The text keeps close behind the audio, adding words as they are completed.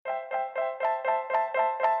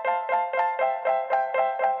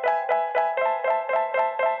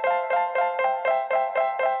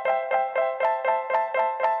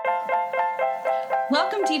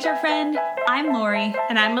Welcome, teacher friend. I'm Lori.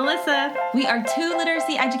 And I'm Melissa. We are two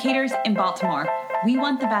literacy educators in Baltimore. We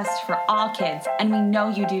want the best for all kids, and we know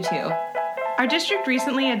you do too. Our district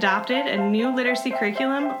recently adopted a new literacy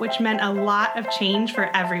curriculum, which meant a lot of change for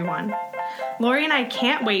everyone. Lori and I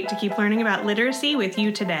can't wait to keep learning about literacy with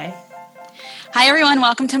you today. Hi, everyone.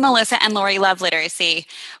 Welcome to Melissa and Lori Love Literacy.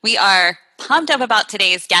 We are pumped up about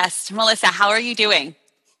today's guest. Melissa, how are you doing?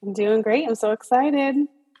 I'm doing great. I'm so excited.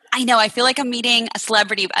 I know. I feel like I'm meeting a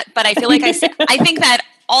celebrity, but I feel like I think that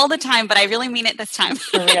all the time, but I really mean it this time.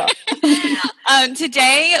 For real.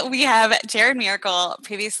 Today, we have Jared Miracle,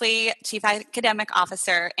 previously Chief Academic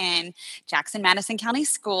Officer in Jackson-Madison County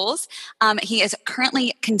Schools. He is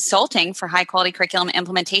currently consulting for high-quality curriculum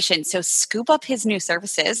implementation, so scoop up his new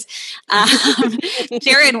services.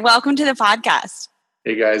 Jared, welcome to the podcast.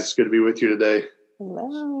 Hey, guys. It's good to be with you today.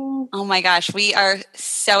 Hello. Oh my gosh, we are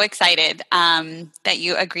so excited that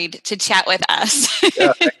you agreed to chat with us.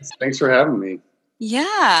 Yeah, thanks for having me.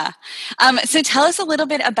 Yeah. So tell us a little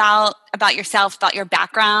bit about yourself, about your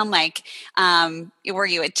background. Like, were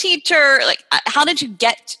you a teacher? Like, how did you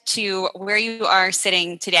get to where you are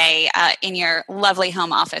sitting today in your lovely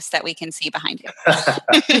home office that we can see behind you?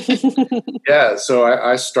 Yeah, so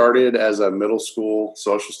I started as a middle school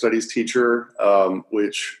social studies teacher,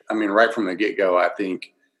 which, I mean, right from the get-go, I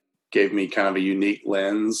think gave me kind of a unique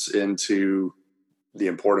lens into the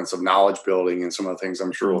importance of knowledge building and some of the things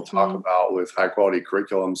I'm sure we'll talk about with high quality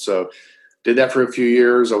curriculum. So did that for a few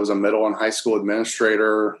years. I was a middle and high school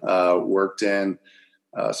administrator, worked in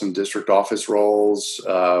some district office roles,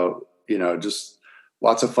 just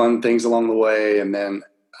lots of fun things along the way. And then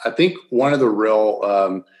I think one of the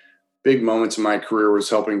real big moments in my career was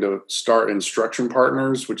helping to start Instruction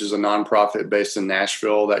Partners, which is a nonprofit based in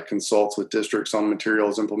Nashville that consults with districts on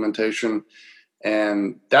materials implementation.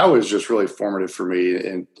 And that was just really formative for me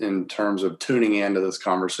in terms of tuning into this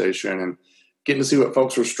conversation and getting to see what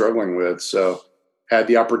folks were struggling with. So had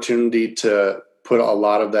the opportunity to put a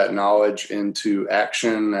lot of that knowledge into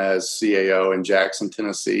action as CAO in Jackson,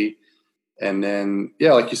 Tennessee. And then,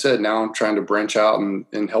 yeah, like you said, now I'm trying to branch out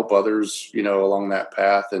and help others, along that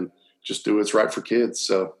path and just do what's right for kids.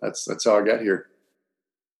 So that's how I got here.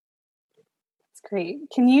 That's great.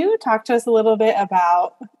 Can you talk to us a little bit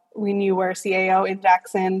about when you were CAO in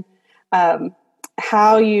Jackson,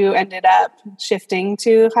 how you ended up shifting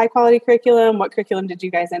to high quality curriculum? What curriculum did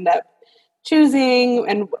you guys end up choosing?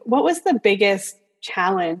 And what was the biggest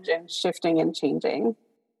challenge in shifting and changing?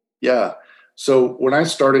 Yeah. So when I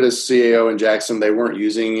started as CAO in Jackson, they weren't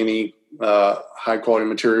using any high quality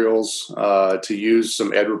materials to use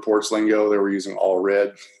some Ed Reports lingo. They were using all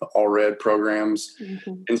red programs.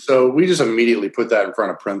 Mm-hmm. And so we just immediately put that in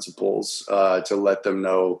front of principals to let them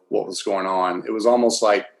know what was going on. It was almost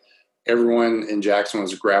like everyone in Jackson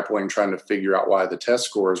was grappling, trying to figure out why the test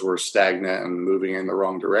scores were stagnant and moving in the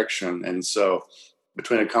wrong direction. And so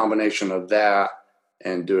between a combination of that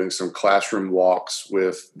and doing some classroom walks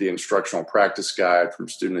with the instructional practice guide from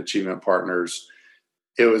Student Achievement Partners,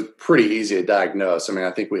 it was pretty easy to diagnose. I mean,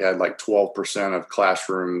 I think we had like 12% of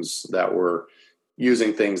classrooms that were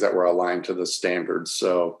using things that were aligned to the standards.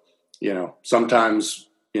 So, sometimes,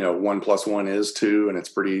 1 + 1 is 2, and it's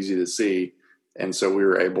pretty easy to see. And so we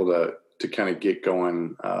were able to kind of get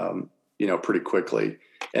going, pretty quickly.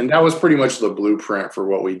 And that was pretty much the blueprint for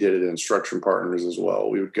what we did at Instruction Partners as well.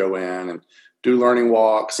 We would go in and do learning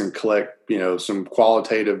walks and collect, some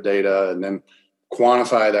qualitative data and then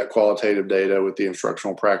quantify that qualitative data with the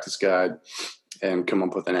instructional practice guide and come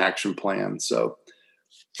up with an action plan. So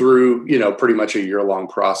through, pretty much a year-long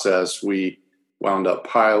process, we wound up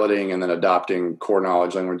piloting and then adopting core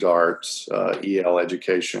knowledge, language arts, EL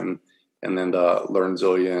education, and then the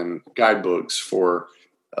LearnZillion guidebooks for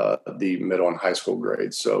the middle and high school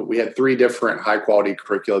grades. So we had 3 different high-quality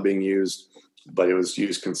curricula being used, but it was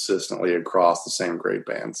used consistently across the same grade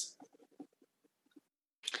bands.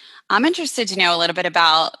 I'm interested to know a little bit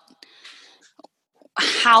about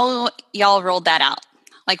how y'all rolled that out.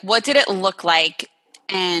 Like, what did it look like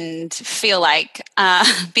and feel like?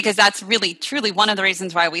 Because that's really, truly one of the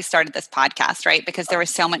reasons why we started this podcast, right? Because there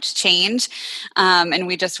was so much change, and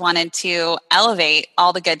we just wanted to elevate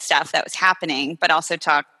all the good stuff that was happening, but also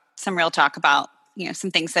talk some real talk about,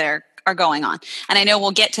 some things that are going on. And I know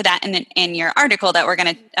we'll get to that in your article that we're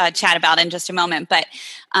going to chat about in just a moment. But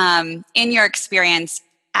in your experience,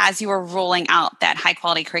 as you were rolling out that high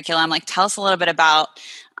quality curriculum, like tell us a little bit about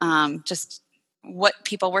just what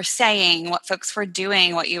people were saying, what folks were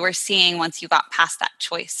doing, what you were seeing once you got past that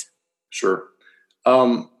choice. Sure.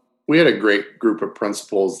 We had a great group of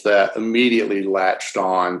principals that immediately latched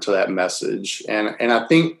on to that message. And I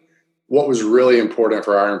think what was really important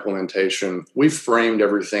for our implementation, we framed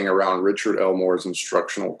everything around Richard Elmore's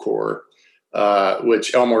instructional core,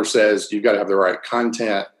 which Elmore says you've got to have the right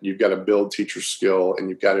content, you've got to build teacher skill, and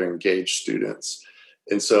you've got to engage students.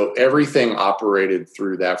 And so everything operated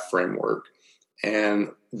through that framework. And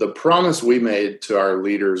the promise we made to our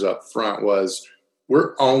leaders up front was,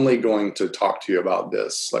 we're only going to talk to you about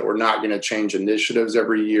this. Like, we're not going to change initiatives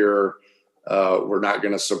every year. We're not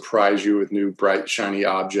going to surprise you with new bright, shiny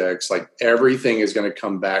objects. Like, everything is going to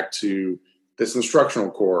come back to this instructional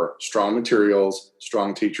core: strong materials,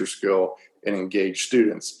 strong teacher skill, and engaged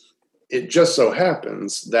students. It just so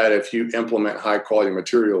happens that if you implement high quality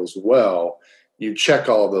materials well, you check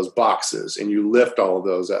all of those boxes and you lift all of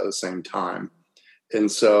those at the same time. And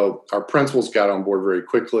so our principals got on board very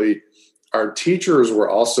quickly. Our teachers were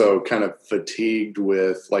also kind of fatigued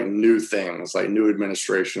with like new things, like new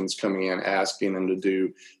administrations coming in, asking them to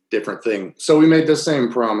do different things. So we made the same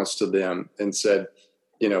promise to them and said,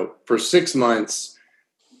 for 6 months,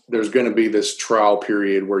 there's going to be this trial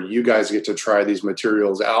period where you guys get to try these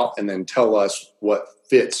materials out and then tell us what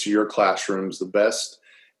fits your classrooms the best.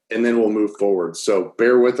 And then we'll move forward. So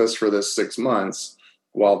bear with us for this 6 months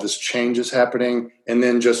while this change is happening. And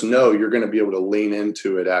then just know you're going to be able to lean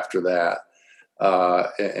into it after that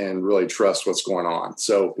and really trust what's going on.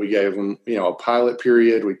 So we gave them, a pilot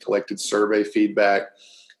period. We collected survey feedback.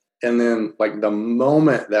 And then like the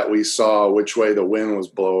moment that we saw which way the wind was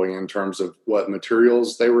blowing in terms of what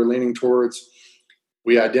materials they were leaning towards,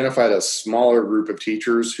 we identified a smaller group of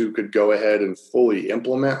teachers who could go ahead and fully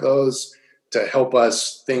implement those to help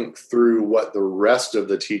us think through what the rest of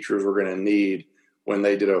the teachers were going to need when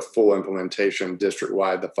they did a full implementation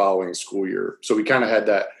district-wide the following school year. So we kind of had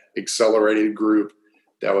that accelerated group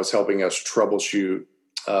that was helping us troubleshoot,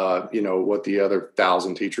 what the other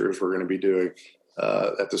 1,000 teachers were going to be doing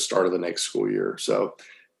at the start of the next school year. So,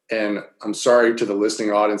 and I'm sorry to the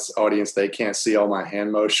listening audience, they can't see all my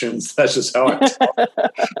hand motions. That's just how I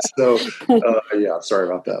talk. So, sorry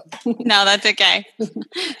about that. No, that's okay.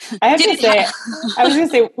 I was going to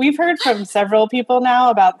say, we've heard from several people now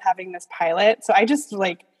about having this pilot. So I just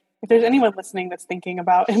if there's anyone listening that's thinking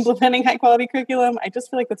about implementing high quality curriculum, I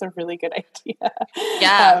just feel like that's a really good idea.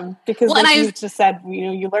 Yeah. Because you just said,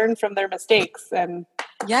 you learn from their mistakes and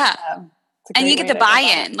and you get the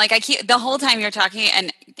buy-in. Like the whole time you're talking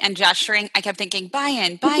and gesturing, I kept thinking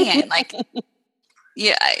buy-in. Like,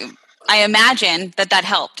 yeah, I imagine that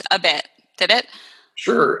helped a bit. Did it?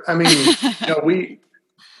 Sure. I mean,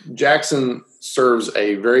 Jackson serves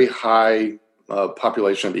a very high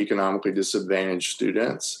population of economically disadvantaged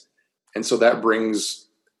students. And so that brings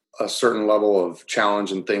a certain level of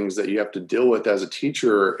challenge and things that you have to deal with as a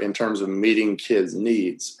teacher in terms of meeting kids'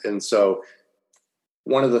 needs. And so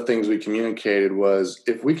one of the things we communicated was,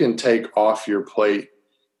 if we can take off your plate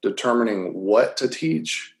determining what to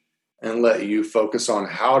teach and let you focus on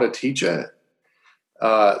how to teach it,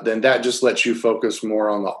 then that just lets you focus more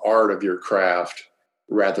on the art of your craft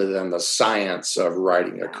rather than the science of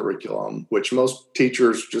writing a curriculum, which most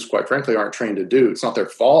teachers just quite frankly aren't trained to do. It's not their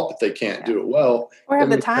fault that they can't do it well. Or have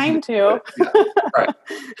the time to. Right.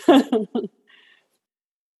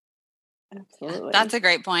 Absolutely. That's a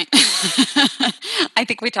great point. I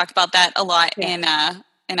think we talked about that a lot in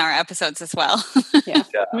our episodes as well. Yeah.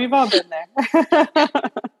 We've all been there.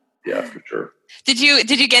 Yeah, for sure. Did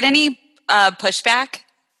you get any pushback?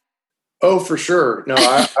 Oh, for sure. No,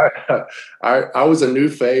 I was a new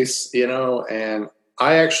face, and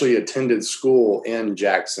I actually attended school in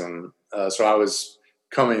Jackson. So I was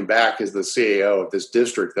coming back as the CAO of this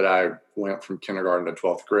district that I went from kindergarten to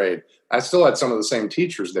 12th grade. I still had some of the same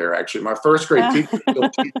teachers there, actually. My first grade teacher still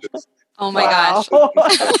teaches. Oh, my gosh. Talk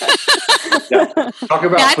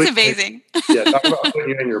about That's amazing. Talk about putting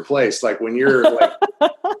you in your place. Like when you're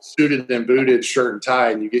suited and booted, shirt and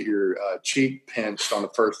tie, and you get your cheek pinched on the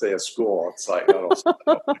first day of school. It's like,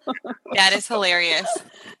 that is hilarious.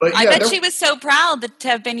 But I bet she was so proud to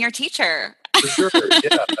have been your teacher. For sure,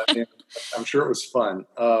 yeah. I mean, I'm sure it was fun.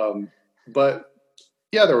 But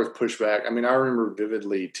yeah, there was pushback. I mean, I remember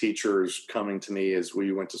vividly teachers coming to me as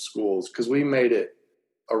we went to schools, because we made it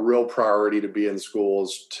a real priority to be in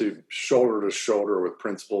schools to shoulder with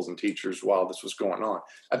principals and teachers while this was going on.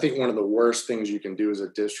 I think one of the worst things you can do as a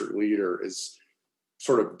district leader is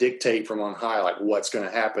sort of dictate from on high, like what's going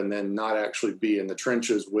to happen, then not actually be in the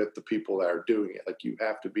trenches with the people that are doing it. Like you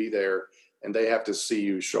have to be there and they have to see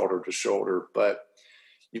you shoulder to shoulder, but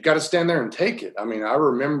you've got to stand there and take it. I mean, I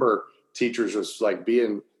remember teachers just like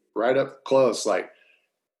being right up close, like,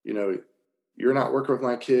 you're not working with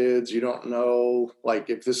my kids. You don't know like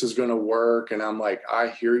if this is going to work. And I'm like, I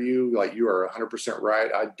hear you. Like you are 100%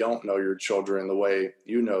 right. I don't know your children the way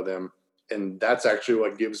you know them. And that's actually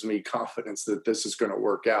what gives me confidence that this is going to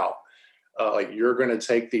work out. Like, you're going to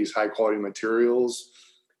take these high quality materials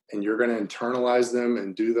and you're going to internalize them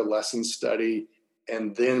and do the lesson study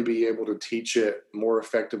and then be able to teach it more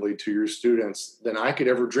effectively to your students than I could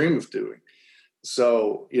ever dream of doing.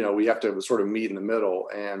 So, we have to sort of meet in the middle.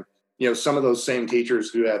 And, some of those same teachers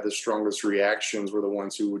who had the strongest reactions were the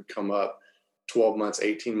ones who would come up 12 months,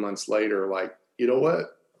 18 months later, like, you know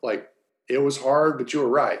what, like, it was hard, but you were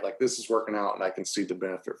right. Like, this is working out and I can see the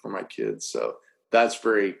benefit for my kids. So that's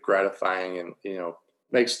very gratifying and,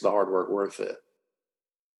 makes the hard work worth it.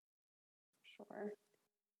 Sure.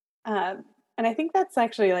 And I think that's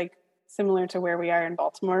actually like similar to where we are in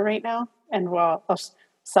Baltimore right now. And I'll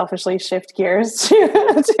selfishly shift gears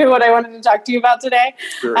to what I wanted to talk to you about today.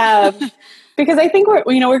 Sure. Because I think we're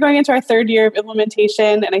going into our third year of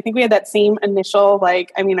implementation. And I think we had that same initial,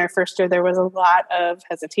 our first year, there was a lot of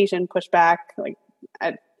hesitation, pushback,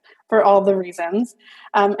 for all the reasons,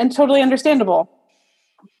 and totally understandable.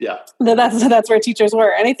 Yeah. That's where teachers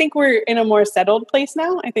were. And I think we're in a more settled place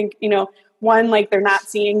now. I think, one, they're not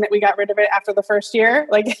seeing that we got rid of it after the first year,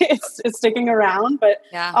 it's sticking around, but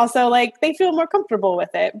also they feel more comfortable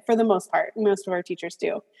with it for the most part. Most of our teachers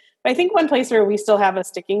do. But I think one place where we still have a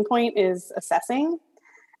sticking point is assessing.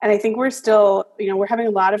 And I think we're still, we're having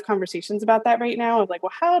a lot of conversations about that right now of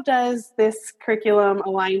how does this curriculum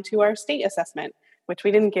align to our state assessment, which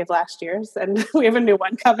we didn't give last year's, and we have a new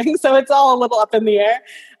one coming. So it's all a little up in the air.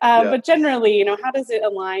 But generally, how does it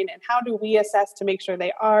align and how do we assess to make sure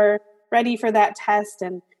they are ready for that test?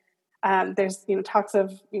 And there's, talks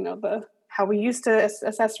of, how we used to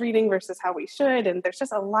assess reading versus how we should. And there's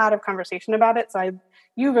just a lot of conversation about it. So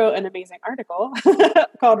you wrote an amazing article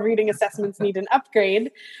called Reading Assessments Need an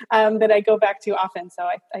Upgrade that I go back to often. So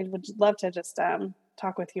I would love to just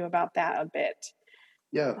talk with you about that a bit.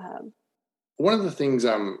 Yeah. One of the things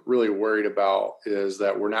I'm really worried about is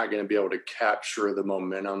that we're not going to be able to capture the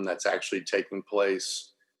momentum that's actually taking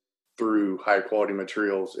place through high quality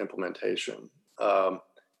materials implementation.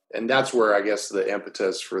 And that's where I guess the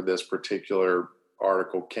impetus for this particular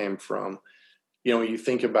article came from. When you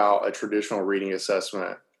think about a traditional reading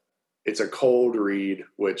assessment, it's a cold read,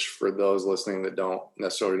 which for those listening that don't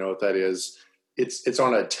necessarily know what that is, it's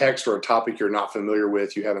on a text or a topic you're not familiar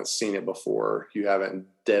with. You haven't seen it before. You haven't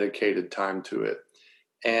dedicated time to it.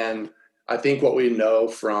 And I think what we know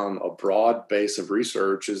from a broad base of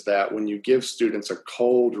research is that when you give students a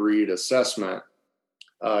cold read assessment,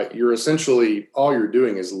 you're essentially, all you're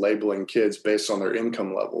doing is labeling kids based on their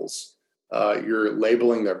income levels. You're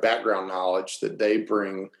labeling their background knowledge that they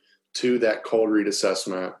bring to that cold read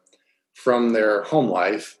assessment from their home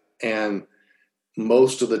life. And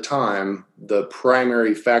most of the time, the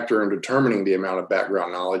primary factor in determining the amount of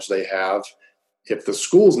background knowledge they have, if the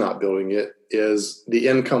school's not building it, is the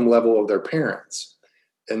income level of their parents.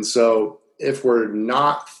 And so if we're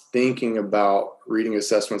not thinking about reading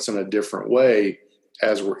assessments in a different way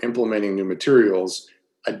as we're implementing new materials,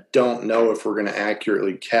 I don't know if we're going to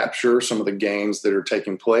accurately capture some of the gains that are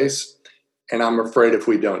taking place. And I'm afraid if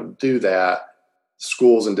we don't do that,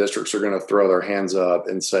 schools and districts are going to throw their hands up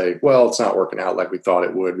and say, well, it's not working out like we thought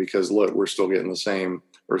it would because, look, we're still getting the same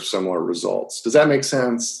or similar results. Does that make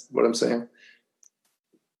sense, what I'm saying?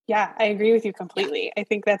 Yeah, I agree with you completely. I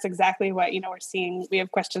think that's exactly what, we're seeing. We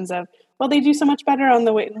have questions of, well, they do so much better on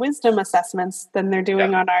the wit and wisdom assessments than they're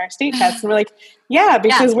doing on our state tests. And we're like,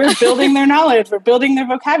 because we're building their knowledge, we're building their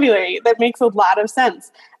vocabulary. That makes a lot of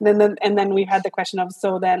sense. And then we've had the question of,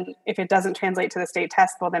 so then if it doesn't translate to the state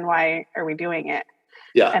test, well, then why are we doing it?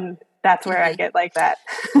 Yeah. And that's where I get that.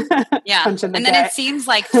 And then it seems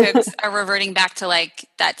like folks are reverting back to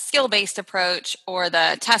that skill-based approach or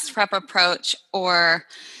the test prep approach, or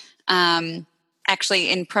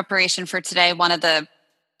actually in preparation for today, one of the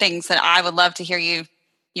things that I would love to hear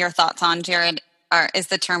your thoughts on, Jared, is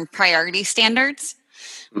the term priority standards.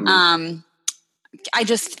 Mm-hmm. I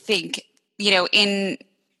just think, in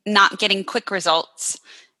not getting quick results,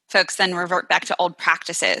 folks then revert back to old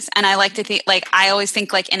practices. And I like to think, I always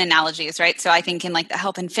think in analogies, right? So I think in the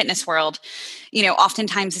health and fitness world,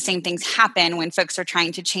 oftentimes the same things happen when folks are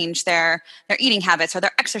trying to change their eating habits or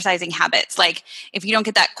their exercising habits. If you don't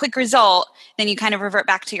get that quick result, then you kind of revert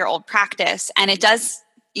back to your old practice. And it does,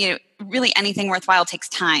 really anything worthwhile takes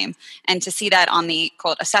time. And to see that on the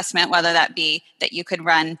quote assessment, whether that be that you could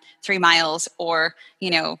run 3 miles or,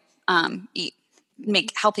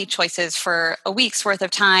 make healthy choices for a week's worth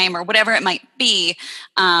of time or whatever it might be,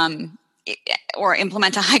 or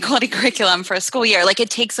implement a high quality curriculum for a school year. It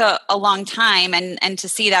takes a long time, and to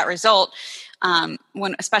see that result,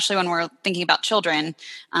 especially when we're thinking about children,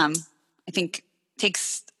 I think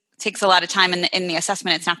takes a lot of time in the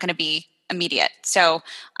assessment. It's not going to be immediate. So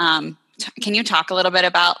can you talk a little bit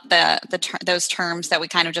about those terms that we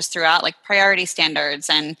kind of just threw out, like priority standards,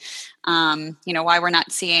 and why we're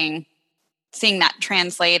not seeing that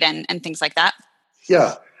translate and things like that?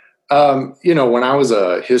 Yeah. When I was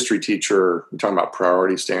a history teacher, we're talking about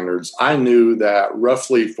priority standards, I knew that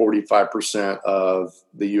roughly 45% of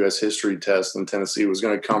the U.S. history test in Tennessee was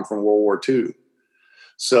going to come from World War II.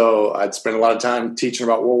 So I'd spend a lot of time teaching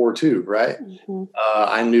about World War II, right? Mm-hmm.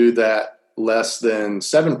 I knew that less than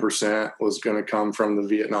 7% was going to come from the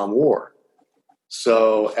Vietnam War.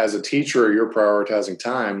 So as a teacher, you're prioritizing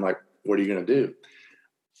time. Like, what are you going to do?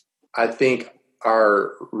 I think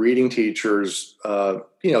our reading teachers,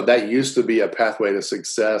 that used to be a pathway to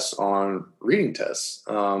success on reading tests.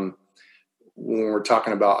 When we're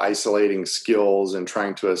talking about isolating skills and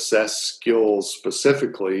trying to assess skills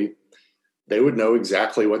specifically, they would know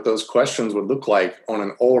exactly what those questions would look like on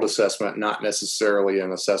an old assessment, not necessarily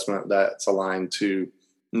an assessment that's aligned to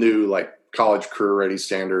new, like college career ready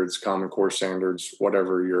standards, Common Core standards,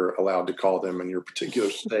 whatever you're allowed to call them in your particular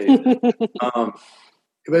state.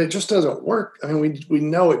 But it just doesn't work. I mean, we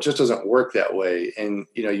know it just doesn't work that way. And,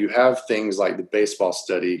 you have things like the baseball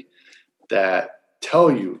study that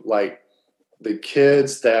tell you, like, the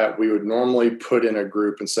kids that we would normally put in a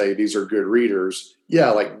group and say, these are good readers.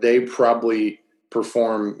 Yeah, like they probably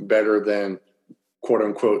perform better than quote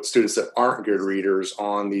unquote students that aren't good readers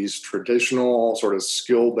on these traditional sort of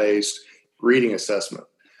skill-based reading assessment.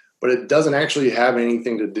 But it doesn't actually have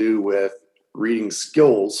anything to do with reading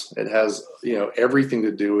skills. It has, everything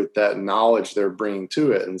to do with that knowledge they're bringing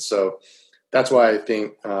to it. And so that's why I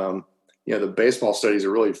think, the baseball study is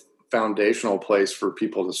a really foundational place for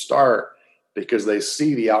people to start, because they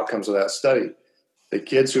see the outcomes of that study. The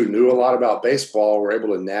kids who knew a lot about baseball were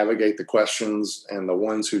able to navigate the questions, and the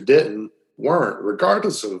ones who didn't weren't,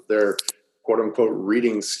 regardless of their quote unquote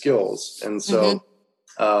reading skills. And so,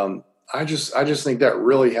 I just think that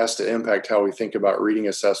really has to impact how we think about reading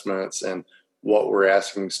assessments and what we're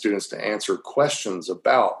asking students to answer questions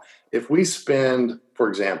about. If we spend, for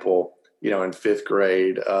example, in fifth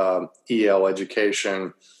grade, EL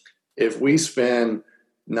education, if we spend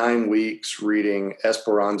 9 weeks reading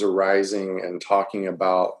Esperanza Rising and talking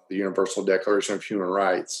about the Universal Declaration of Human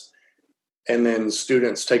Rights, and then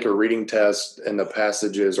students take a reading test and the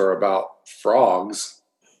passages are about frogs,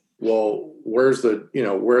 well, where's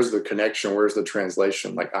the connection? Where's the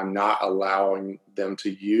translation? Like, I'm not allowing them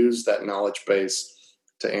to use that knowledge base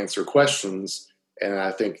to answer questions. And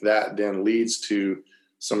I think that then leads to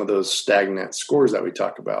some of those stagnant scores that we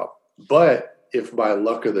talk about. But if by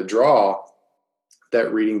luck of the draw,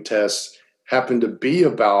 that reading test happened to be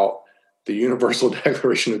about the Universal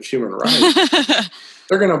Declaration of Human Rights,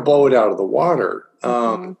 they're going to blow it out of the water.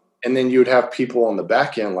 And then you'd have people on the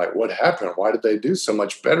back end like, what happened? Why did they do so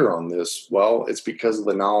much better on this? Well, it's because of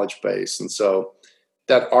the knowledge base. And so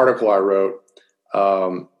that article I wrote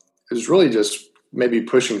is really just maybe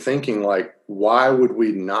pushing thinking like, why would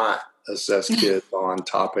we not assess kids on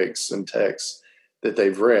topics and texts that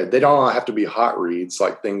they've read? They don't have to be hot reads,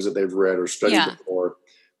 like things that they've read or studied before.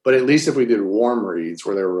 But at least if we did warm reads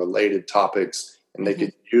where there were related topics and they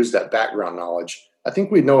could use that background knowledge, I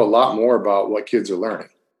think we'd know a lot more about what kids are learning.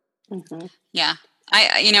 Mm-hmm. Yeah.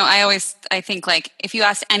 I think like if you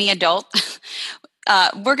ask any adult,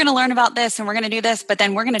 we're going to learn about this and we're going to do this, but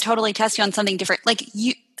then we're going to totally test you on something different. Like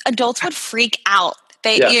adults would freak out.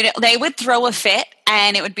 They would throw a fit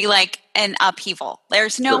and it would be like an upheaval.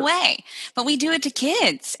 There's no way, but we do it to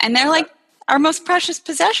kids and they're like our most precious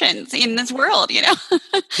possessions in this world, Yeah.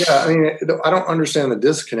 I mean, I don't understand the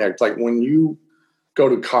disconnect. Like when you go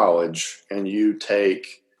to college and you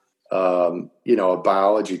take, a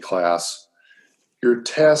biology class, your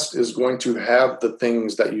test is going to have the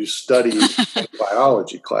things that you studied in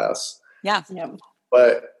biology class. Yeah.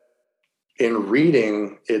 But in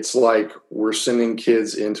reading, it's like we're sending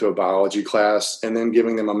kids into a biology class and then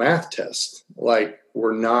giving them a math test. Like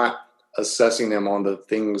we're not assessing them on the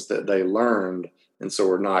things that they learned. And so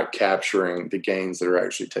we're not capturing the gains that are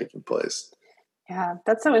actually taking place. Yeah,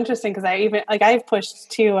 that's so interesting because I've pushed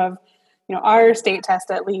too of, our state test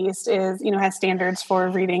at least is, has standards for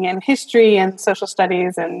reading and history and social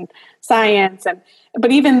studies and science.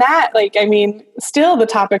 But even that, still the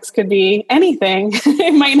topics could be anything.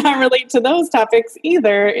 It might not relate to those topics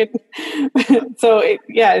either.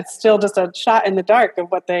 It's still just a shot in the dark of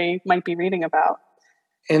what they might be reading about.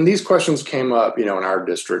 And these questions came up, in our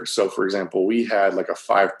district. So, for example, we had like a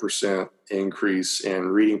 5% increase in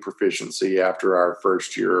reading proficiency after our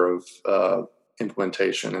first year of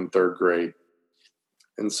implementation in third grade.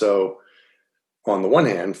 And so on the one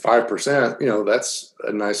hand, 5%, that's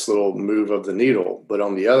a nice little move of the needle. But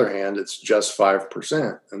on the other hand, it's just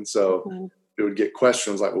 5%. And so it would get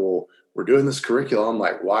questions like, well, we're doing this curriculum.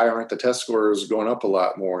 Like, why aren't the test scores going up a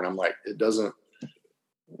lot more? And I'm like, it doesn't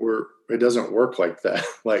work like that.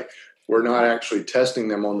 Like, we're not actually testing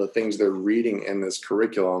them on the things they're reading in this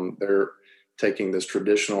curriculum. They're taking this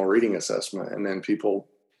traditional reading assessment, and then people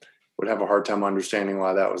would have a hard time understanding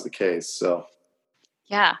why that was the case. So,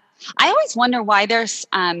 yeah, I always wonder why there's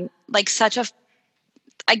like such a,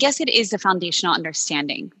 I guess it is the foundational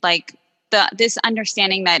understanding, like this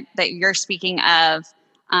understanding that you're speaking of,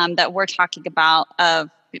 that we're talking about of,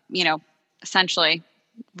 essentially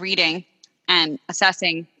reading and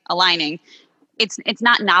assessing, aligning. It's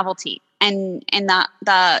not novelty. And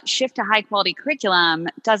the shift to high quality curriculum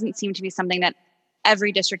doesn't seem to be something that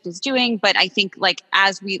every district is doing. But I think like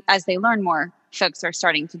as they learn more, folks are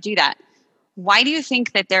starting to do that. Why do you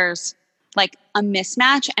think that there's like a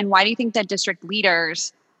mismatch? And why do you think that district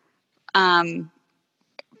leaders,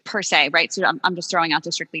 per se, right? So I'm just throwing out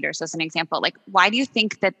district leaders as an example. Like, why do you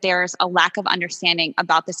think that there's a lack of understanding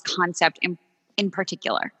about this concept in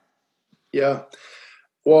particular? Yeah.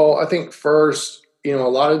 Well, I think first, a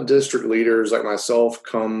lot of district leaders like myself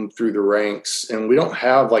come through the ranks, and we don't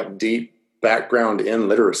have like deep background in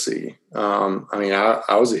literacy. I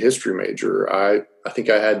was a history major. I think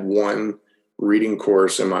I had one reading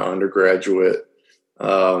course in my undergraduate,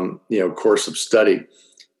 course of study.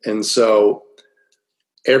 And so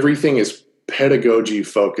everything is pedagogy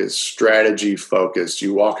focused, strategy focused.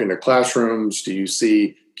 You walk into classrooms, do you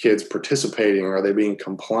see kids participating? Are they being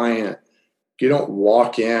compliant? You don't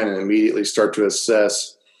walk in and immediately start to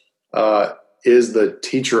assess, is the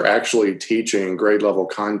teacher actually teaching grade level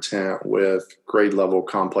content with grade level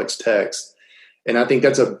complex text? And I think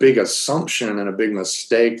that's a big assumption and a big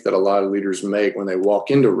mistake that a lot of leaders make when they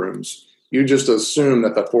walk into rooms. You just assume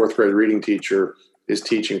that the fourth grade reading teacher is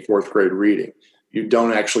teaching fourth grade reading. You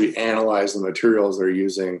don't actually analyze the materials they're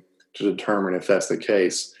using to determine if that's the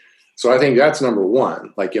case. So I think that's number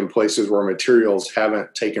one, like in places where materials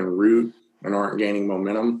haven't taken root and aren't gaining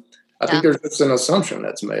momentum. I think there's just an assumption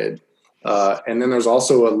that's made. And then there's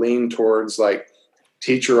also a lean towards like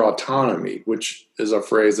teacher autonomy, which is a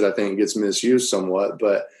phrase that I think gets misused somewhat.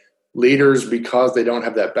 But leaders, because they don't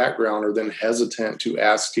have that background, are then hesitant to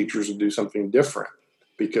ask teachers to do something different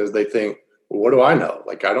because they think, well, what do I know?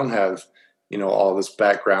 Like, I don't have, all this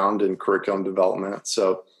background in curriculum development.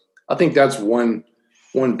 So I think that's one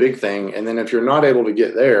big thing. And then if you're not able to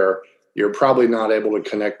get there, you're probably not able to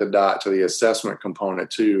connect the dot to the assessment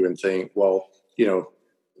component too and think, well,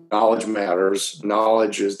 knowledge matters.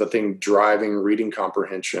 Knowledge is the thing driving reading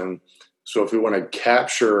comprehension. So if we want to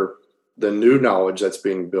capture the new knowledge that's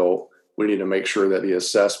being built, we need to make sure that the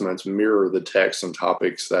assessments mirror the texts and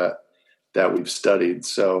topics that we've studied.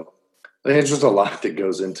 So I think it's just a lot that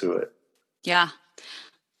goes into it. Yeah.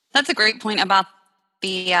 That's a great point about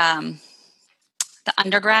the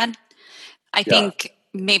undergrad. I think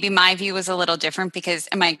maybe my view was a little different because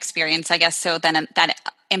in my experience, I guess, so then that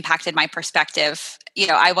impacted my perspective.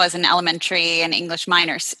 I was an elementary and English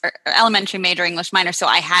minor, or elementary major English minor. So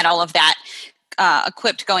I had all of that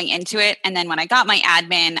equipped going into it. And then when I got my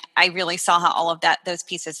admin, I really saw how all of those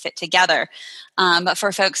pieces fit together. But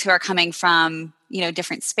for folks who are coming from,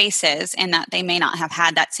 different spaces and that they may not have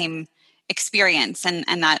had that same experience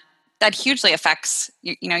and that hugely affects,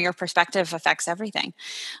 your perspective affects everything.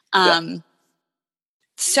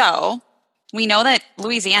 So we know that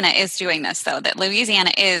Louisiana is doing this, though, that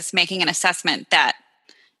Louisiana is making an assessment that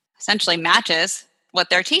essentially matches what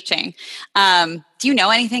they're teaching. Do you know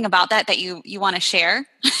anything about that you want to share?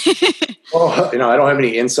 Well, I don't have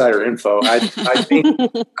any insider info. I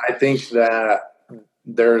think that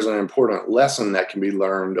there's an important lesson that can be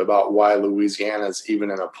learned about why Louisiana is even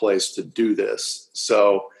in a place to do this.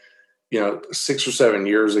 So, 6 or 7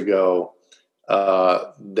 years ago,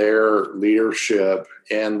 their leadership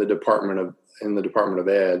and the Department of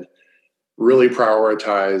Ed really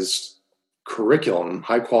prioritized curriculum,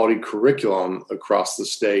 high quality curriculum across the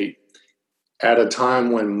state at a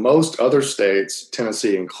time when most other states,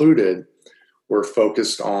 Tennessee included, were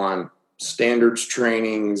focused on standards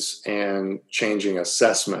trainings and changing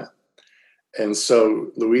assessment. And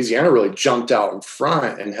so Louisiana really jumped out in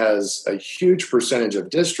front and has a huge percentage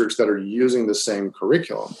of districts that are using the same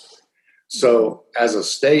curriculum. So as a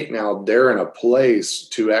state now, they're in a place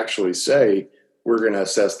to actually say, we're going to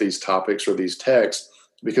assess these topics or these texts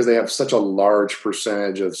because they have such a large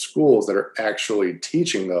percentage of schools that are actually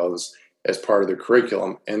teaching those as part of the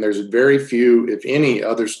curriculum. And there's very few, if any,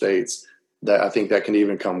 other states that I think that can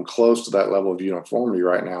even come close to that level of uniformity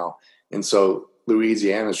right now. And so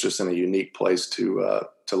Louisiana is just in a unique place to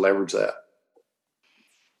leverage that.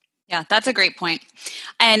 Yeah, that's a great point.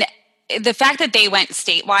 And the fact that they went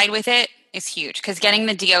statewide with it is huge, because getting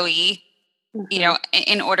the DOE, you know,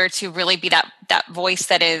 in order to really be that voice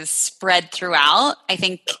that is spread throughout, I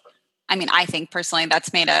think personally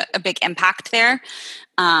that's made a big impact there.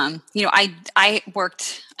 You know, I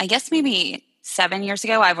worked, I guess maybe 7 years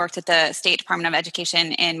ago, I worked at the State Department of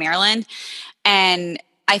Education in Maryland, and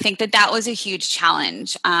I think that was a huge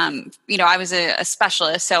challenge. You know, I was a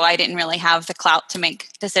specialist, so I didn't really have the clout to make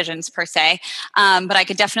decisions per se, but I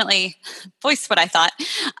could definitely voice what I thought.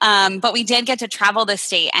 But we did get to travel the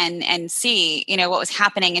state and see, you know, what was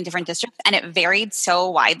happening in different districts, and it varied so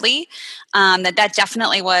widely that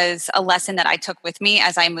definitely was a lesson that I took with me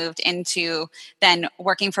as I moved into then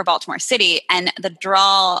working for Baltimore City. And the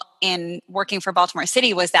draw in working for Baltimore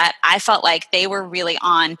City was that I felt like they were really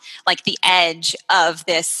on like the edge of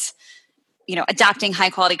this, you know, adopting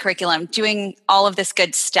high quality curriculum, doing all of this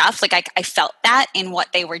good stuff. Like I felt that in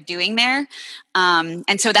what they were doing there.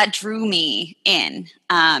 And so that drew me in.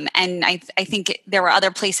 And I think there were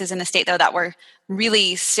other places in the state though that were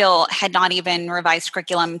really still had not even revised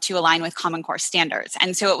curriculum to align with Common Core standards.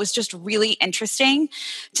 And so it was just really interesting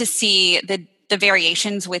to see the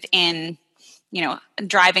variations within, you know,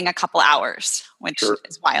 driving a couple hours, which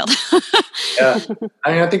is wild. Yeah.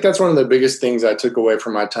 I mean, I think that's one of the biggest things I took away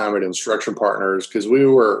from my time at Instruction Partners, because we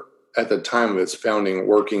were at the time of its founding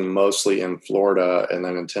working mostly in Florida and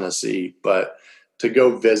then in Tennessee. But to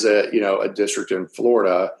go visit, you know, a district in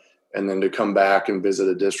Florida and then to come back and visit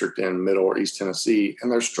a district in Middle or East Tennessee, and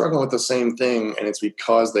they're struggling with the same thing. And it's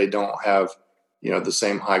because they don't have, you know, the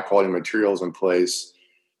same high quality materials in place.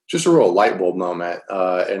 Just a real light bulb moment.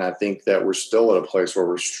 And I think that we're still at a place where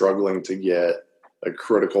we're struggling to get a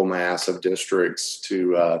critical mass of districts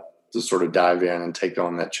to sort of dive in and take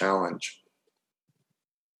on that challenge.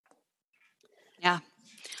 Yeah.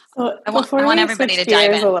 So I want everybody to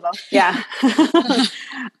dive in. A little. Yeah.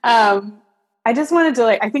 I just wanted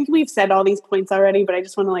to I think we've said all these points already, but I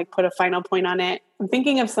just want to put a final point on it. I'm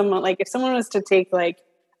thinking of someone, if someone was to take a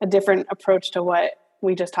different approach to what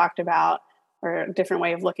we just talked about, or a different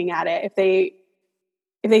way of looking at it. If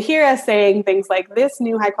they hear us saying things like, this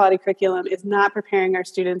new high quality curriculum is not preparing our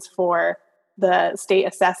students for the state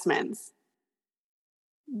assessments,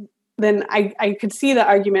 then I could see the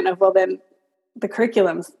argument of, well, then the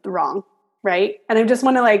curriculum's wrong, right? And I just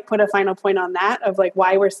want to put a final point on that of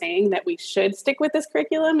why we're saying that we should stick with this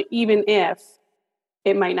curriculum, even if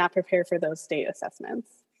it might not prepare for those state assessments.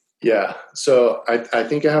 Yeah. So I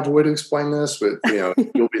think I have a way to explain this, but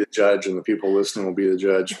you'll be the judge and the people listening will be the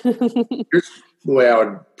judge. Here's the way I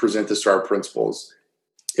would present this to our principals.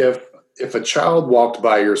 If a child walked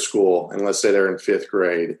by your school, and let's say they're in 5th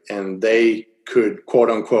grade, and they could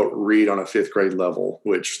quote unquote read on a 5th grade level,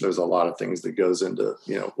 which there's a lot of things that goes into,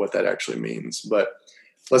 what that actually means. But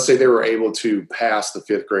let's say they were able to pass the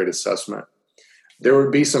 5th grade assessment. There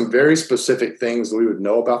would be some very specific things that we would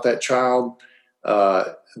know about that child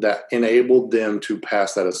that enabled them to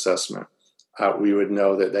pass that assessment. We would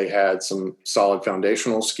know that they had some solid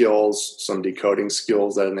foundational skills, some decoding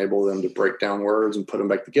skills that enabled them to break down words and put them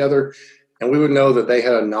back together. And we would know that they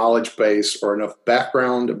had a knowledge base or enough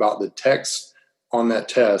background about the text on that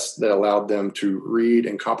test that allowed them to read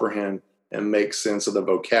and comprehend and make sense of the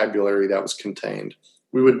vocabulary that was contained.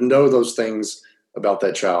 We would know those things about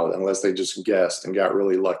that child unless they just guessed and got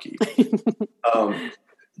really lucky.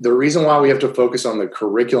 The reason why we have to focus on the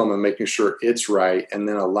curriculum and making sure it's right and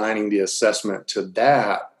then aligning the assessment to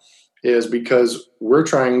that is because we're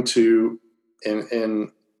trying to,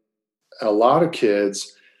 in a lot of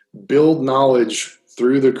kids, build knowledge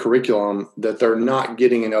through the curriculum that they're not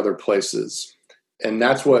getting in other places. And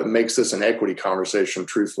that's what makes this an equity conversation,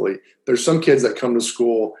 truthfully. There's some kids that come to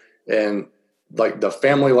school and the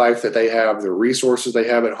family life that they have, the resources they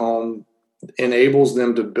have at home, enables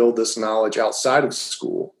them to build this knowledge outside of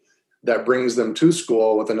school that brings them to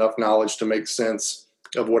school with enough knowledge to make sense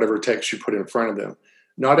of whatever text you put in front of them.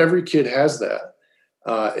 Not every kid has that.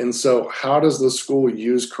 And so how does the school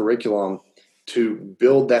use curriculum to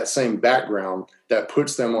build that same background that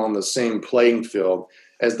puts them on the same playing field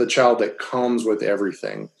as the child that comes with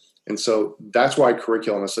everything? And so that's why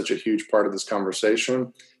curriculum is such a huge part of this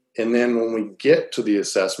conversation. And then when we get to the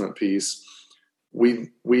assessment piece, we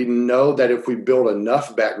know that if we build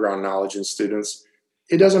enough background knowledge in students,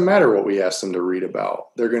 it doesn't matter what we ask them to read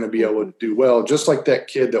about. They're going to be able to do well, just like that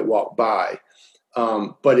kid that walked by.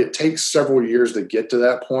 But it takes several years to get to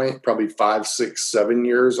that point, probably 5, 6, 7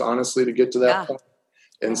 years, honestly, to get to that point.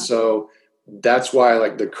 And so that's why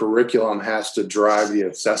the curriculum has to drive the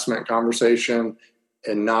assessment conversation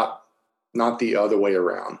and not not the other way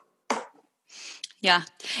around. Yeah.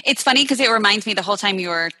 It's funny because it reminds me the whole time you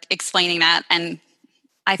were explaining that, and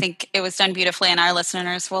I think it was done beautifully, and our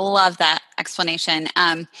listeners will love that explanation.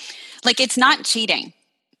 Like, it's not cheating.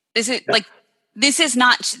 This is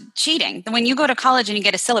not cheating. When you go to college and you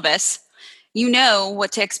get a syllabus, you know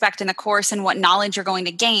what to expect in the course and what knowledge you're going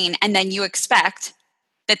to gain. And then you expect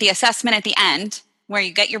that the assessment at the end, where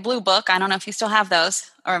you get your blue book, I don't know if you still have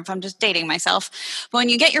those or if I'm just dating myself, but when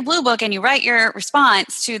you get your blue book and you write your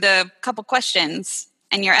response to the couple questions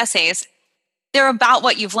and your essays, they're about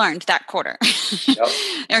what you've learned that quarter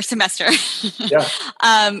or semester. Yeah.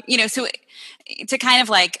 So to kind of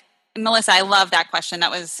like, Melissa, I love that question.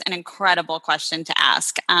 That was an incredible question to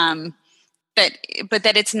ask. But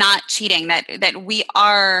that it's not cheating, that we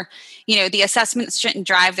are, the assessments shouldn't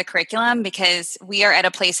drive the curriculum, because we are at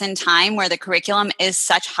a place in time where the curriculum is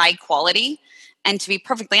such high quality. And to be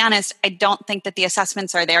perfectly honest, I don't think that the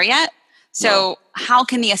assessments are there yet. So how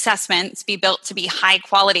can the assessments be built to be high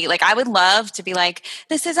quality? Like, I would love to be like,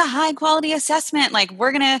 this is a high quality assessment. Like,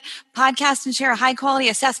 we're going to podcast and share a high quality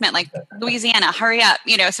assessment, like Louisiana, hurry up,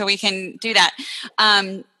 so we can do that.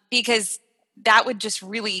 Because that would just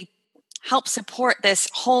really help support this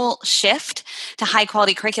whole shift to high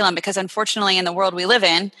quality curriculum, because unfortunately in the world we live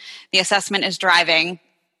in, the assessment is driving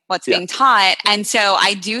what's being taught. And so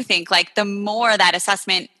I do think like the more that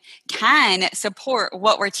assessment can support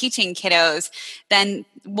what we're teaching kiddos, then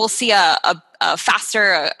we'll see a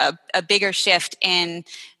faster, a bigger shift in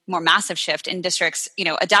more massive shift in districts,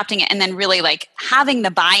 adopting it, and then really like having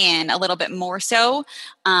the buy-in a little bit more so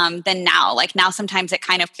than now. Like now, sometimes it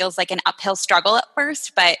kind of feels like an uphill struggle at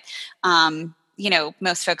first, but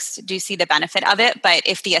most folks do see the benefit of it. But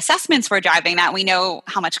if the assessments were driving that, we know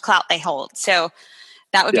how much clout they hold. So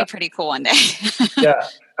that would be pretty cool one day. Yeah.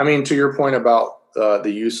 I mean, to your point about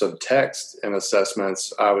the use of text in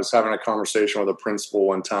assessments, I was having a conversation with a principal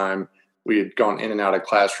one time. We had gone in and out of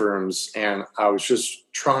classrooms, and I was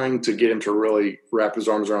just trying to get him to really wrap his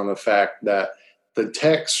arms around the fact that the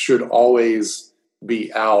text should always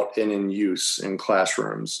be out and in use in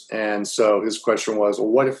classrooms. And so his question was, well,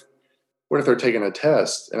 what if they're taking a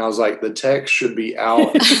test? And I was like, the text should be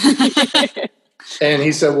out. And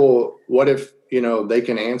he said, well, what if, they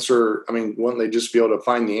can answer, wouldn't they just be able to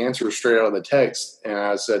find the answer straight out of the text? And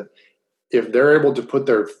I said, if they're able to put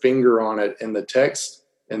their finger on it in the text,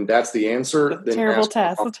 and that's the answer, then you're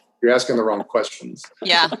asking the wrong questions.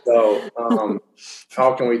 Yeah. So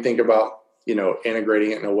how can we think about,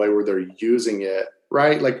 integrating it in a way where they're using it,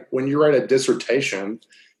 right? Like when you write a dissertation,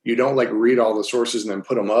 you don't like read all the sources and then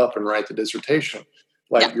put them up and write the dissertation.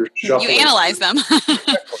 Like you're shuffling. You analyze them.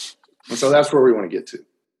 And so that's where we want to get to.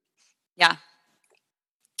 Yeah.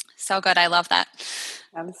 So good. I love that.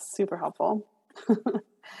 That was super helpful.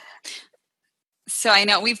 So I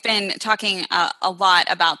know we've been talking a lot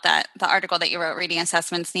about the article that you wrote, Reading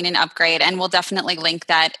Assessments Need an Upgrade, and we'll definitely link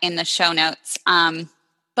that in the show notes.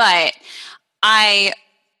 But I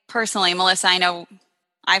personally, Melissa, I know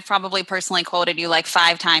I've probably personally quoted you like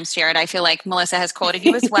 5 times, Jared. I feel like Melissa has quoted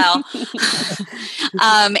you as well.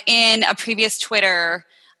 In a previous Twitter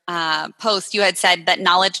post, you had said that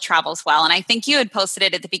knowledge travels well. And I think you had posted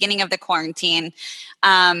it at the beginning of the quarantine.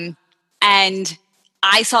 And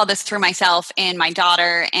I saw this through myself and my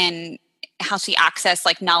daughter and how she accessed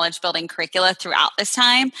like knowledge building curricula throughout this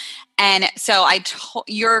time. And so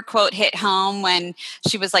your quote hit home when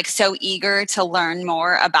she was like so eager to learn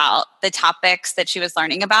more about the topics that she was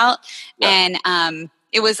learning about. Yeah. And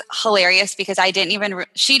it was hilarious because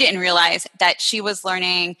she didn't realize that she was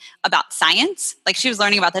learning about science. Like she was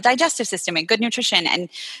learning about the digestive system and good nutrition. And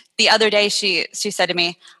the other day she said to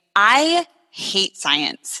me, I hate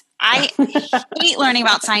science. I hate learning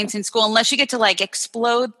about science in school unless you get to like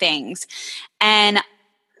explode things. And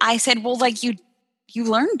I said, well, like you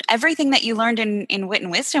learned everything that you learned in Wit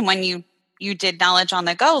and Wisdom when you did Knowledge on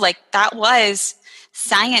the Go. Like that was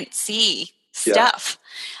science-y stuff.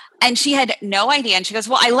 Yeah. And she had no idea. And she goes,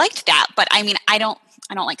 well, I liked that, but I don't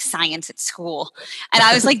like science at school. And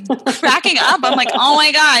I was like cracking up. I'm like, oh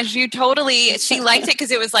my gosh, she liked it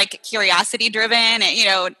because it was like curiosity driven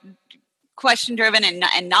and, question driven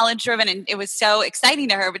and knowledge driven. And it was so exciting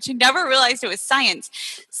to her, but she never realized it was science.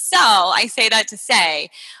 So I say that to say,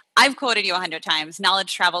 I've quoted you 100 times,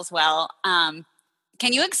 knowledge travels well. Can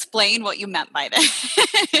you explain what you meant by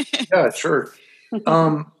that? Yeah, sure.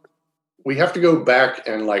 We have to go back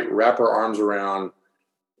and like wrap our arms around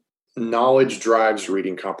knowledge drives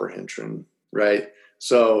reading comprehension, right?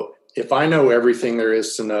 So if I know everything there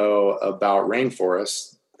is to know about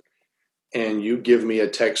rainforests, and you give me a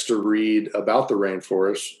text to read about the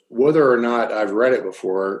rainforest, whether or not I've read it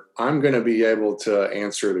before, I'm going to be able to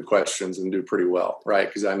answer the questions and do pretty well, right?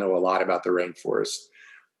 Because I know a lot about the rainforest.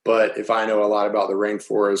 But if I know a lot about the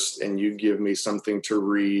rainforest and you give me something to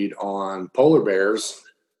read on polar bears,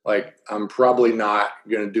 like I'm probably not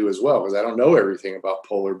going to do as well because I don't know everything about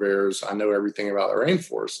polar bears. I know everything about the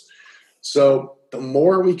rainforest. So the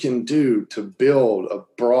more we can do to build a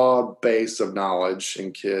broad base of knowledge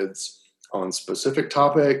in kids on specific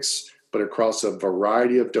topics, but across a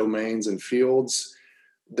variety of domains and fields,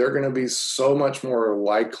 they're going to be so much more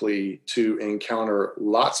likely to encounter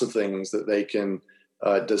lots of things that they can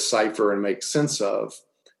decipher and make sense of.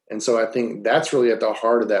 And so I think that's really at the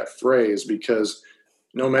heart of that phrase, because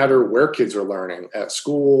no matter where kids are learning, at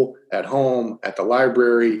school, at home, at the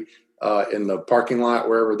library, in the parking lot,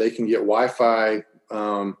 wherever they can get Wi-Fi,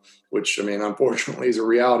 which, I mean, unfortunately is a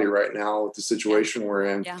reality right now with the situation we're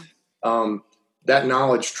in. Yeah. That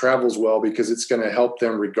knowledge travels well because it's going to help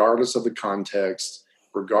them regardless of the context,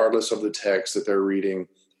 regardless of the text that they're reading.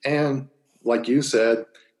 And like you said,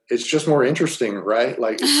 it's just more interesting, right?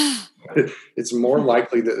 Like it's more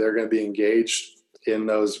likely that they're going to be engaged in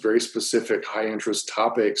those very specific high interest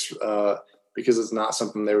topics because it's not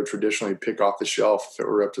something they would traditionally pick off the shelf if it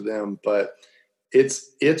were up to them. But it's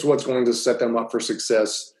what's going to set them up for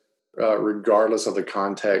success regardless of the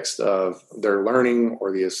context of their learning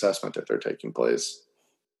or the assessment that they're taking place.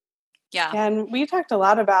 Yeah. And we talked a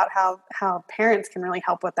lot about how parents can really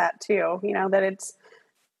help with that too. You know, that it's,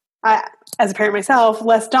 as a parent myself,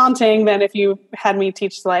 less daunting than if you had me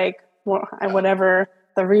teach like whatever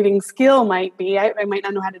the reading skill might be. I might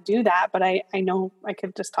not know how to do that, but I know I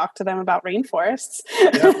could just talk to them about rainforests.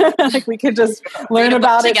 Yeah. Like we could just learn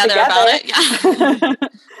about it together. About it. Yeah.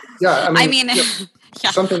 Yeah. I mean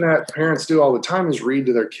yeah. Something that parents do all the time is read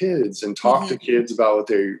to their kids and talk to kids about what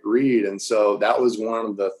they read. And so that was one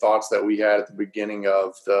of the thoughts that we had at the beginning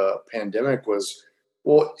of the pandemic was,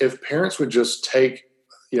 well, if parents would just take,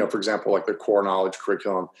 for example, like the core knowledge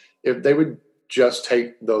curriculum, if they would just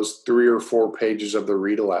take those 3 or 4 pages of the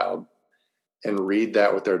read aloud and read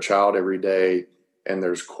that with their child every day, and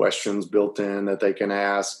there's questions built in that they can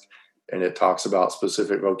ask, and it talks about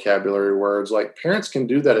specific vocabulary words, like parents can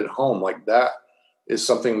do that at home. Like that is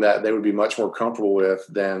something that they would be much more comfortable with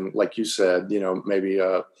than, like you said, maybe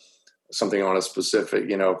something on a specific,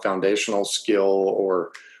 foundational skill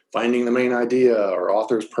or finding the main idea or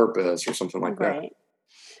author's purpose or something like that.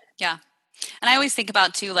 Yeah. And I always think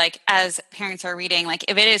about too, like as parents are reading, like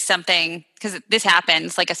if it is something, because this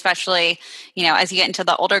happens, like especially, as you get into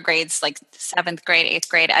the older grades, like 7th grade, 8th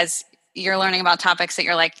grade, as you're learning about topics that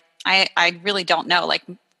you're like, I really don't know. Like,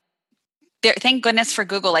 thank goodness for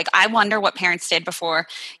Google. Like, I wonder what parents did before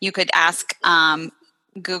you could ask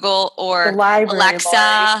Google or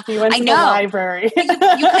Alexa. You went to the library.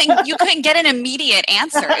 you couldn't get an immediate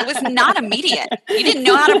answer. It was not immediate. You didn't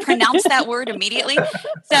know how to pronounce that word immediately.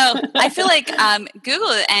 So I feel like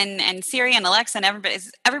Google and Siri and Alexa and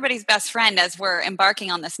everybody's best friend as we're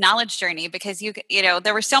embarking on this knowledge journey, because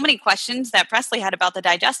there were so many questions that Presley had about the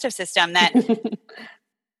digestive system that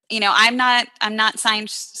I'm not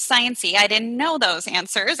sciencey. I didn't know those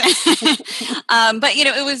answers. But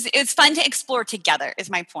it's fun to explore together is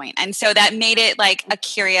my point. And so that made it like a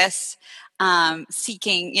curious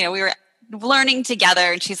seeking, we were learning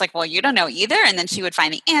together, and she's like, well, you don't know either. And then she would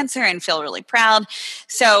find the answer and feel really proud.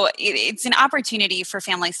 So it's an opportunity for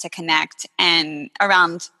families to connect and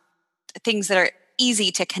around things that are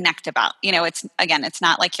easy to connect about. It's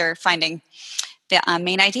not like you're finding the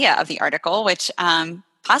main idea of the article, which,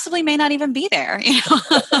 possibly may not even be there.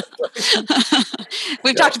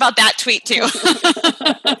 We've talked about that tweet too.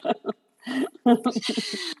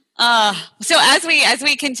 So as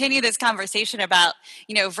we continue this conversation about,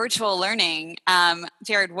 virtual learning,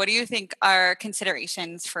 Jared, what do you think are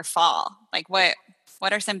considerations for fall? Like what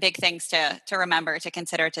are some big things to remember, to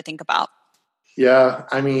consider, to think about? Yeah.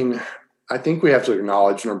 I mean, I think we have to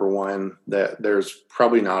acknowledge, number one, that there's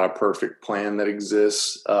probably not a perfect plan that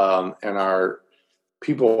exists. And our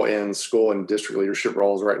people in school and district leadership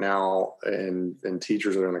roles right now and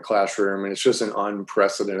teachers that are in the classroom, and it's just an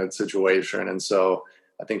unprecedented situation. And so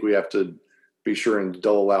I think we have to be sure and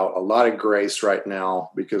dole out a lot of grace right now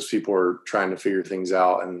because people are trying to figure things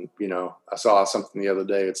out. And, I saw something the other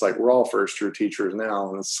day. It's like, we're all first year teachers now.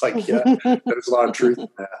 And it's like, yeah, there's a lot of truth in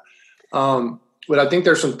that. But I think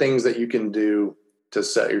there's some things that you can do to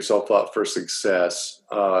set yourself up for success.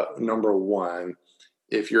 Number one,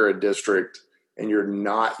 if you're a district and you're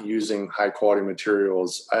not using high quality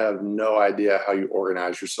materials, I have no idea how you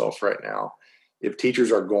organize yourself right now. If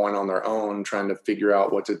teachers are going on their own, trying to figure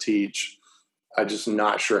out what to teach, I'm just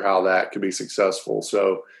not sure how that could be successful.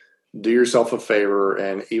 So do yourself a favor.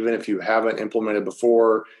 And even if you haven't implemented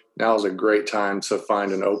before, now is a great time to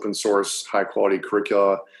find an open source, high quality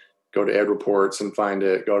curricula. Go to EdReports and find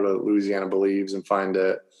it. Go to Louisiana Believes and find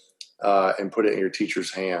it, and put it in your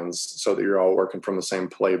teacher's hands so that you're all working from the same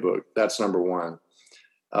playbook. That's number one.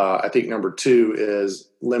 I think number two is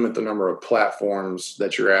limit the number of platforms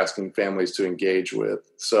that you're asking families to engage with.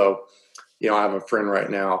 So, I have a friend right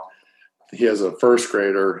now. He has a first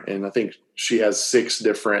grader, and I think she has 6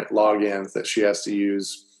 different logins that she has to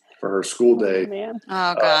use for her school day. Oh, man.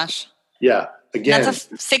 Oh gosh. Yeah. Again, That's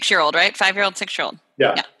a 6-year-old, right? 5-year-old, 6-year-old.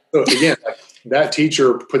 Yeah. So again, that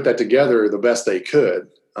teacher put that together the best they could.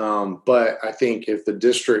 But I think if the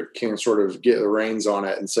district can sort of get the reins on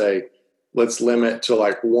it and say, let's limit to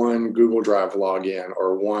like one Google Drive login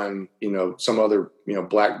or one, some other,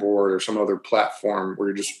 Blackboard or some other platform where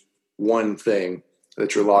you're just one thing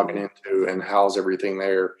that you're logging into and house everything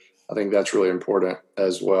there. I think that's really important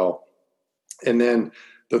as well. And then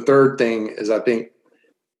the third thing is, I think,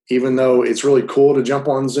 even though it's really cool to jump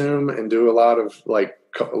on Zoom and do a lot of like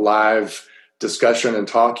live discussion and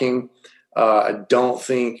talking, I don't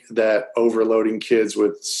think that overloading kids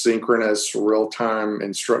with synchronous real-time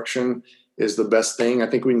instruction is the best thing. I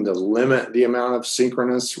think we need to limit the amount of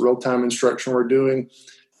synchronous real-time instruction we're doing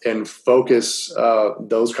and focus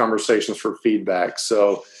those conversations for feedback.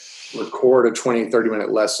 So record a 20,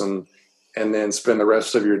 30-minute lesson and then spend the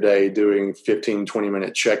rest of your day doing 15,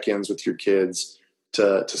 20-minute check-ins with your kids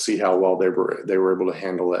to see how well they were able to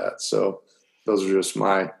handle that. So those are just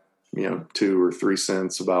my 2 or 3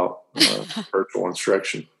 cents about virtual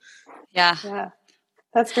instruction. Yeah.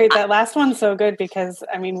 That's great. That last one's so good because,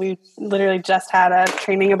 we literally just had a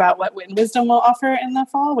training about what Wit and Wisdom will offer in the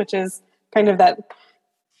fall, which is kind of that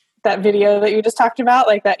video that you just talked about.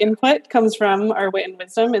 Like that input comes from our Wit and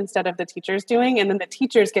Wisdom instead of the teachers doing. And then the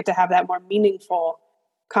teachers get to have that more meaningful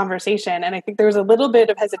conversation. And I think there was a little bit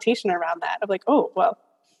of hesitation around that of like, oh, well,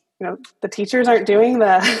 the teachers aren't doing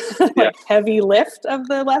the heavy lift of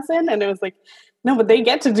the lesson. And it was like, no, but they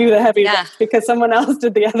get to do the heavy lift because someone else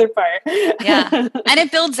did the other part. Yeah. And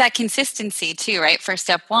it builds that consistency too, right? For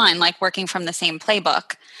step 1, like working from the same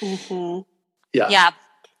playbook. Mm-hmm. Yeah. Yeah.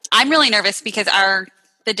 I'm really nervous because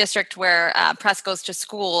the district where Press goes to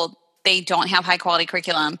school, they don't have high quality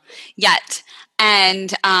curriculum yet.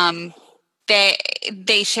 And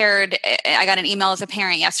they shared, I got an email as a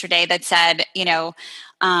parent yesterday that said,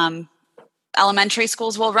 elementary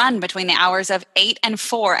schools will run between the hours of 8 and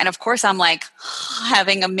 4. And of course, I'm like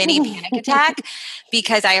having a mini panic attack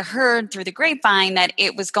because I heard through the grapevine that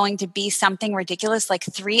it was going to be something ridiculous, like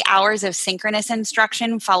 3 hours of synchronous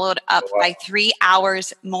instruction followed up by 3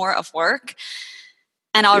 hours more of work.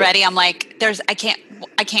 And already I'm like, I can't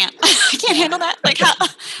handle that. Like,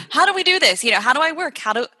 how do we do this? How do I work?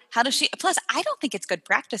 How does she, plus I don't think it's good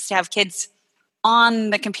practice to have kids on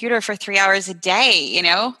the computer for 3 hours a day,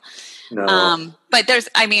 No. But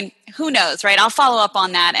who knows, right? I'll follow up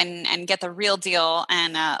on that and get the real deal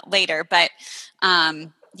and later. But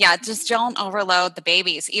just don't overload the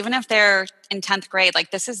babies, even if they're in 10th grade.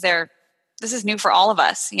 Like this is new for all of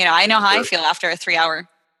us. I know how I feel after a 3-hour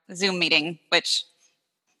Zoom meeting, which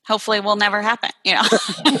hopefully will never happen. Yeah,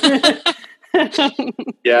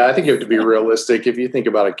 I think you have to be realistic. If you think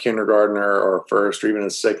about a kindergartner or a first or even a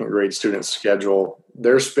second grade student schedule,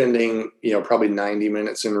 they're spending, probably 90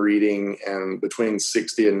 minutes in reading and between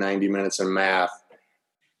 60 and 90 minutes in math.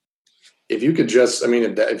 If you could do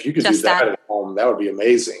that at home, that would be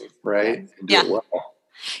amazing, right? And do it well.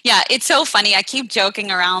 Yeah, it's so funny. I keep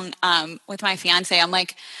joking around with my fiance. I'm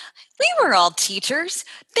like, we were all teachers.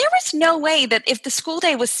 There was no way that if the school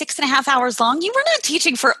day was 6.5 hours long, you were not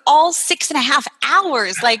teaching for all 6.5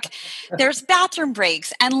 hours. Like there's bathroom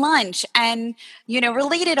breaks and lunch and,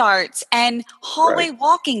 related arts and hallway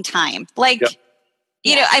walking time. Like,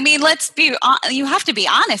 you have to be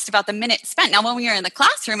honest about the minutes spent. Now, when we were in the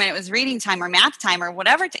classroom and it was reading time or math time or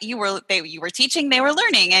whatever, you were teaching, they were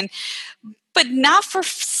learning, but not for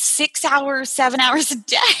 6 hours, 7 hours a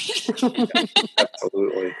day.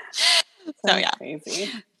 Absolutely. So yeah,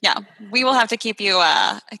 crazy. Yeah, we will have to keep you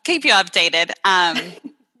updated.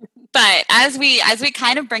 But as we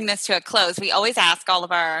kind of bring this to a close, we always ask all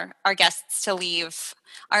of our guests to leave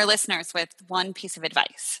our listeners with one piece of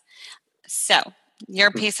advice. So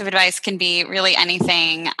your piece of advice can be really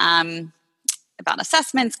anything about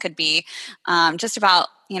assessments, could be just about,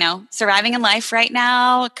 surviving in life right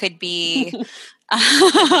now. It could be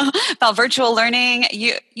about virtual learning.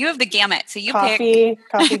 You have the gamut. So you pick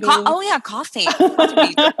coffee beans. Coffee.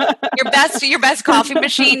 Your best coffee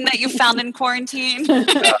machine that you found in quarantine.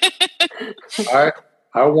 I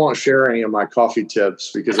I won't share any of my coffee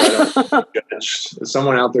tips because I don't judge.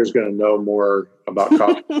 Someone out there is going to know more about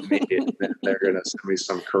coffee than me, and they're going to send me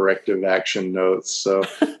some corrective action notes. So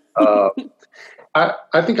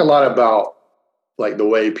I think a lot about like the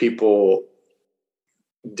way people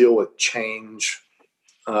deal with change.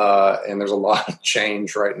 And there's a lot of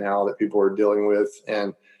change right now that people are dealing with.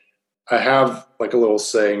 And I have like a little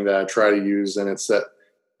saying that I try to use, and it's that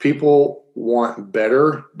people want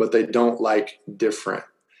better, but they don't like different.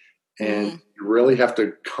 And you really have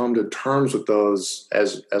to come to terms with those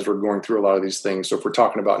as we're going through a lot of these things. So if we're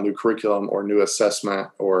talking about new curriculum or new assessment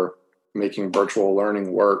or making virtual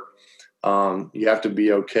learning work, you have to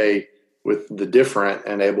be okay with the different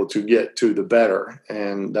and able to get to the better.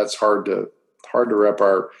 And that's hard to wrap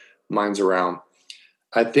our minds around.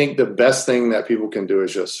 I think the best thing that people can do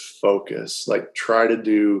is just focus, like try to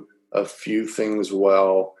do a few things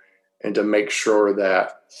well, and to make sure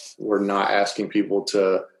that we're not asking people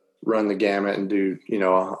to run the gamut and do,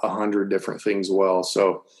 100 different things well.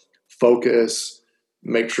 So focus,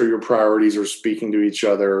 make sure your priorities are speaking to each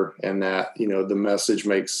other, and that, the message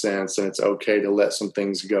makes sense, and it's okay to let some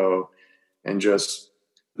things go, and just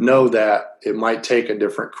know that it might take a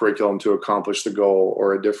different curriculum to accomplish the goal,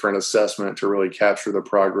 or a different assessment to really capture the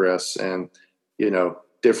progress. And,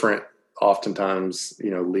 different oftentimes,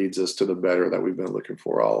 leads us to the better that we've been looking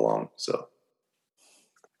for all along. So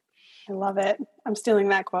I love it. I'm stealing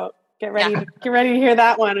that quote. Get ready to hear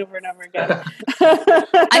that one over and over again.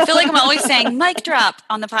 I feel like I'm always saying mic drop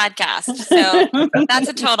on the podcast. So that's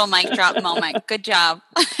a total mic drop moment. Good job.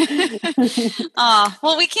 Oh,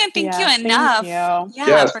 well, we can't thank you enough. Thank you.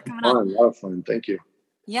 Yeah, for coming on. A lot of fun. Thank you.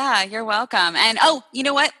 Yeah, you're welcome. And you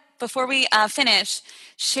know what? Before we finish,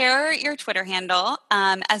 share your Twitter handle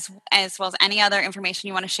as well as any other information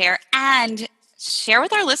you want to share, and share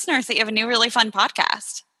with our listeners that you have a new really fun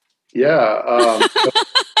podcast. Yeah.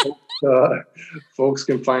 Folks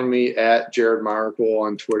can find me at Jared Myracle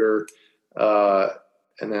on Twitter.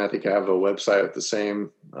 And then I think I have a website with the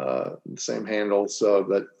same handle. So,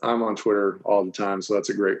 but I'm on Twitter all the time. So that's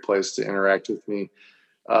a great place to interact with me.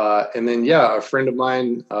 And then, a friend of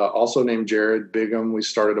mine, also named Jared Bigham, we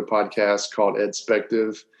started a podcast called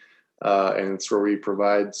EdSpective. And it's where we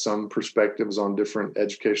provide some perspectives on different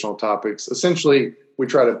educational topics. Essentially, we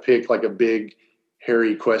try to pick like a big,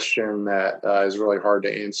 hairy question that is really hard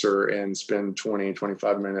to answer and spend 20,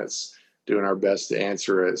 25 minutes doing our best to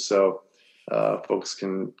answer it. So folks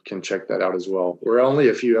can check that out as well. We're only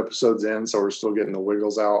a few episodes in, so we're still getting the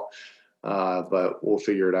wiggles out, but we'll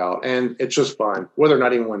figure it out. And it's just fun. Whether or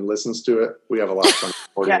not anyone listens to it, we have a lot of fun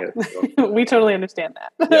recording it. So. We totally understand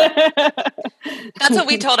that. Yeah. That's what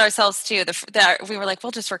we told ourselves too. That we were like,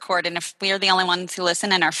 we'll just record, and if we are the only ones who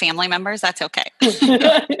listen and our family members, that's okay.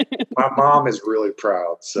 My mom is really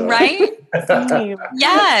proud. So. Right?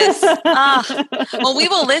 Yes. Well, we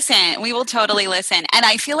will listen. We will totally listen. And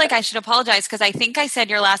I feel like I should apologize because I think I said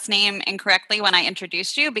your last name incorrectly when I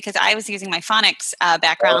introduced you, because I was using my phonics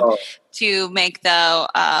background to make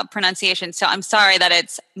the pronunciation. So I'm sorry that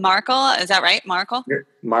it's Markle. Is that right? Markle?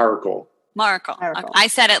 Miracle. Okay. I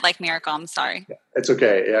said it like miracle. I'm sorry. Yeah, it's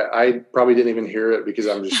okay. Yeah, I probably didn't even hear it because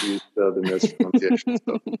I'm just used to the mispronunciation.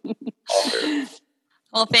 So all fair.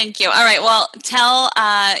 Well, thank you. All right. Well,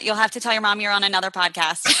 you'll have to tell your mom you're on another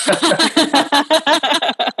podcast.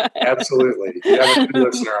 Absolutely. You have a good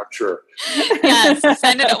listener, I'm sure. Yes. We'll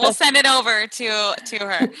send it over to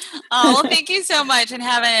her. Well, thank you so much, and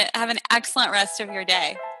have an excellent rest of your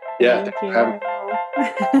day. Yeah. Thank you. All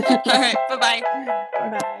right. Bye-bye.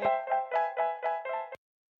 Bye.